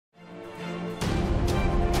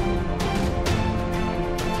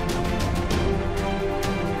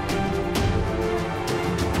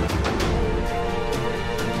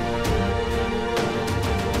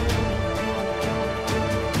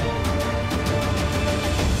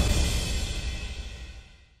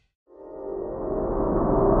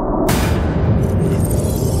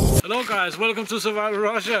Hello guys, welcome to Survival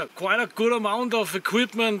Russia. Quite a good amount of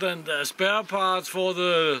equipment and spare parts for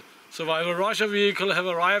the Survival Russia vehicle have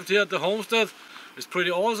arrived here at the homestead. It's pretty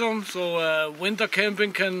awesome, so winter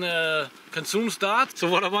camping can soon start. So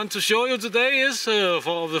what I want to show you today is,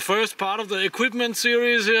 for the first part of the equipment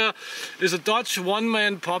series here, is a Dutch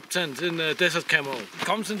one-man pop tent in desert camo. It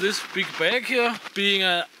comes in this big bag here, being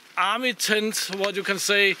an army tent, what you can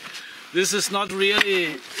say. This is not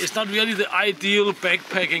really the ideal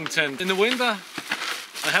backpacking tent. In the winter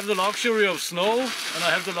I have the luxury of snow, and I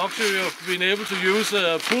have the luxury of being able to use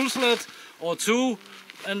a pull sled or two,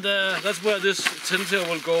 and that's where this tent here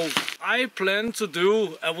will go. I plan to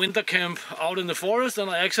do a winter camp out in the forest,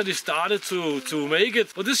 and I actually started to make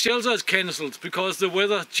it, but this shelter is cancelled because the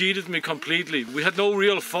weather cheated me completely. We had no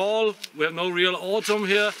real fall, we had no real autumn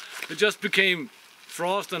here. It just became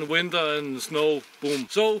frost and winter and snow, boom.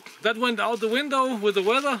 So that went out the window with the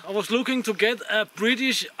weather. I was looking to get a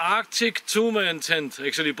British Arctic two-man tent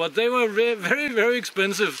actually, but they were very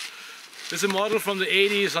expensive. It's a model from the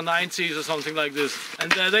 80s or 90s or something like this,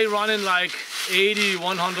 and they run in like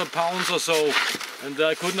 80-100 pounds or so, and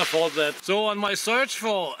I couldn't afford that. So on my search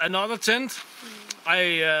for another tent,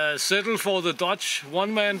 I settled for the Dutch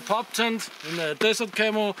one-man pop tent in a desert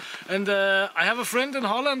camo, and I have a friend in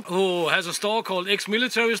Holland who has a store called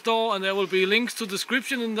Ex-Military Store, and there will be links to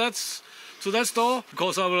description in to that store,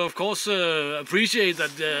 because I will of course appreciate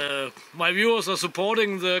that my viewers are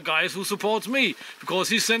supporting the guys who support me, because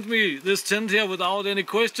he sent me this tent here without any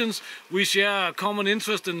questions. We share a common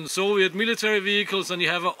interest in Soviet military vehicles, and you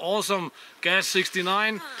have an awesome Gas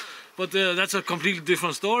 69. But that's a completely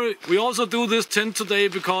different story. We also do this tent today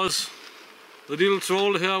because the little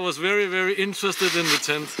troll here was very interested in the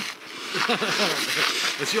tent.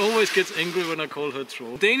 And she always gets angry when I call her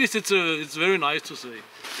troll. In Danish it's very nice to say.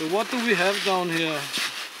 So what do we have down here?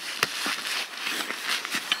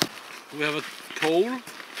 We have a pole,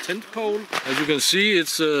 tent pole. As you can see,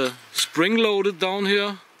 it's spring loaded down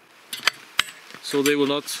here, so they will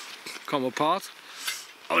not come apart.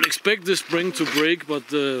 I would expect this spring to break,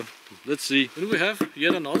 but let's see. Then we have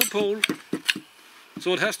yet another pole.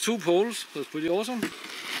 So it has two poles, that's pretty awesome.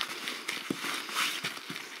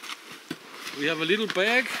 We have a little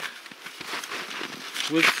bag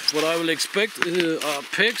with what I will expect are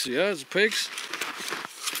pegs. Yeah, it's pegs.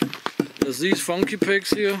 There's these funky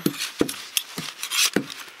pegs here,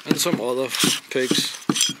 and some other pegs.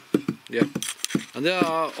 Yeah, and there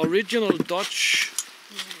are original Dutch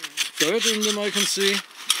dirt in them, I can see.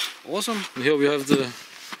 Awesome. And here we have the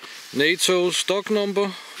NATO stock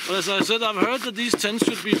number. But as I said, I've heard that these tents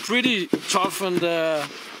should be pretty tough, and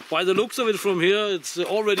by the looks of it from here, it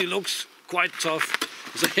already looks quite tough.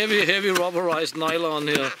 It's a heavy rubberized nylon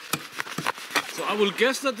here. So I will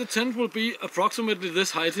guess that the tent will be approximately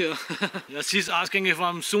this height here. Yeah, she's asking if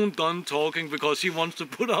I'm soon done talking because she wants to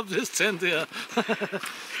put up this tent here.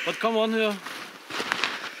 But come on here.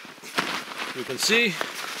 You can see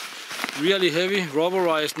really heavy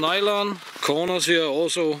rubberized nylon. Corners here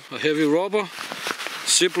also a heavy rubber.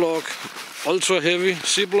 Ziploc, ultra heavy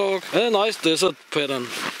Ziploc, and a nice desert pattern.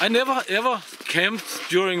 I never ever camped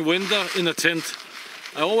during winter in a tent.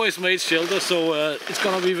 I always made shelter, so it's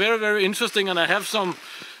gonna be very interesting, and I have some,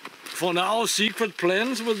 for now, secret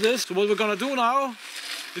plans with this. So what we're gonna do now,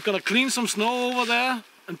 we're gonna clean some snow over there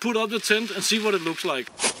and put up the tent and see what it looks like.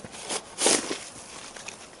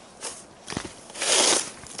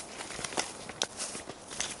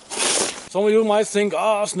 Some of you might think,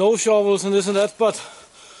 snow shovels and this and that, but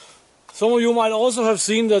some of you might also have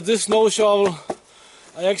seen that this snow shovel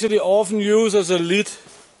I actually often use as a lid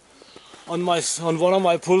on one of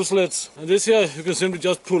my pull sleds. And this here you can simply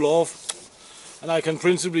just pull off, and I can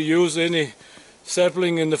principally use any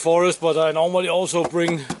sapling in the forest, but I normally also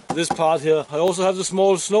bring this part here. I also have the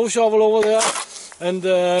small snow shovel over there, and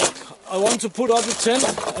I want to put up the tent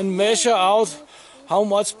and measure out how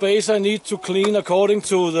much space I need to clean according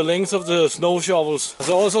to the length of the snow shovels. As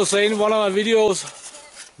I also say in one of my videos,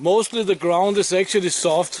 mostly the ground is actually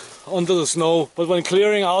soft under the snow, but when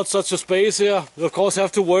clearing out such a space here, you of course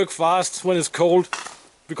have to work fast when it's cold,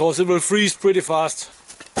 because it will freeze pretty fast.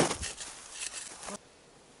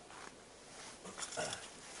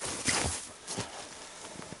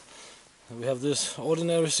 We have this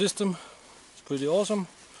ordinary system, it's pretty awesome.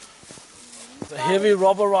 The heavy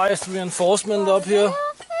rubberized reinforcement up here.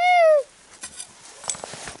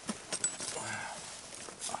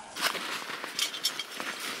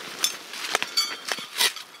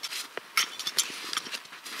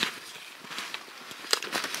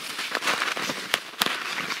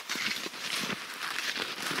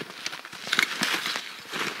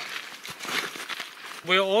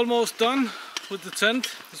 We're almost done with the tent.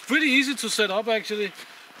 It's pretty easy to set up actually.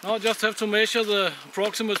 Now I just have to measure the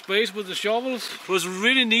approximate space with the shovels. What's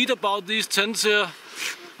really neat about these tents here,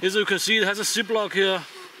 as you can see, it has a ziplock here.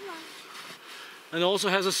 And also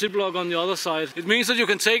has a ziplock on the other side. It means that you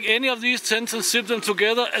can take any of these tents and zip them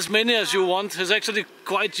together, as many as you want. It's actually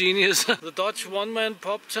quite genius. The Dutch one-man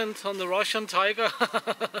pop tent on the Russian Tiger.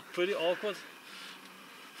 Pretty awkward.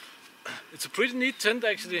 It's a pretty neat tent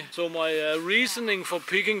actually. So my reasoning for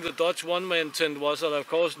picking the Dutch one-man tent was that I of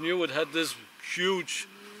course knew it had this huge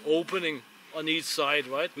opening on each side,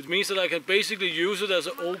 right? Which means that I can basically use it as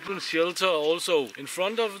an open shelter also. In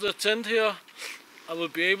front of the tent here, I will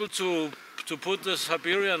be able to put the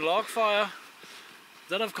Siberian log fire.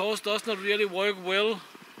 That of course does not really work well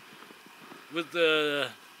with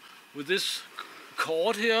this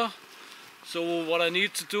cord here. So what I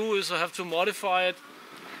need to do is I have to modify it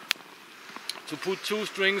to put two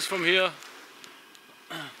strings from here.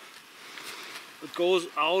 It goes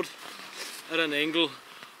out at an angle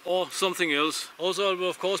or something else. Also I will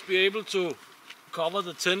of course be able to cover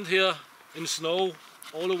the tent here in snow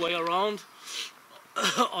all the way around.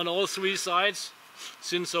 On all three sides,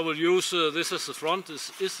 since I will use this as the front. This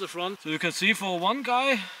is the front. So you can see for one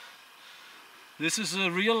guy, this is a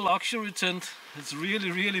real luxury tent. It's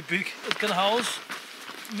really big. It can house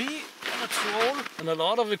me and a troll and a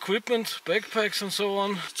lot of equipment, backpacks and so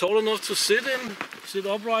on. Tall enough to sit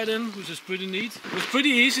upright in, which is pretty neat. It's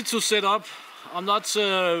pretty easy to set up. I'm not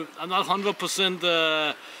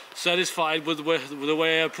 100% satisfied with the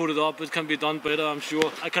way I put it up. It can be done better, I'm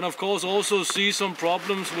sure. I can of course also see some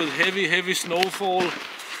problems with heavy snowfall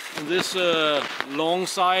on this long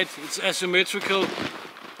side. It's asymmetrical.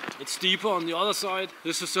 It's steeper on the other side.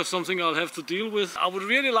 This is just something I'll have to deal with. I would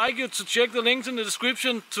really like you to check the links in the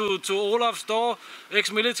description to Olaf's store,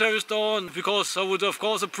 ex-military store, because I would of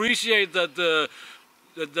course appreciate that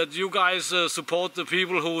that you guys support the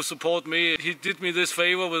people who support me. He did me this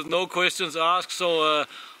favor with no questions asked, so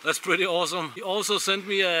that's pretty awesome. He also sent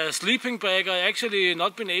me a sleeping bag. I actually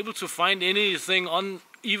not been able to find anything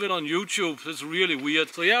even on YouTube. It's really weird.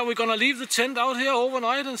 So yeah, we're gonna leave the tent out here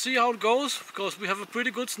overnight and see how it goes, because we have a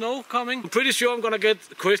pretty good snow coming. I'm pretty sure I'm gonna get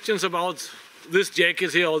questions about this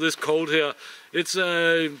jacket here or this coat here. It's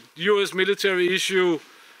a US military issue.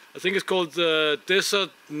 I think it's called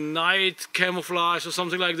Desert Night Camouflage or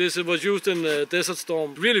something like this. It was used in Desert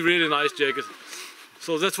Storm. Really nice jacket.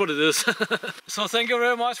 So that's what it is. So thank you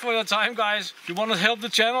very much for your time, guys. If you want to help the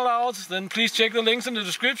channel out, then please check the links in the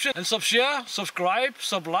description. And share, subscribe,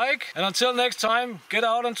 like. And until next time, get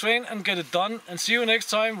out and train and get it done. And see you next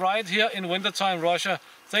time right here in wintertime Russia.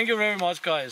 Thank you very much, guys.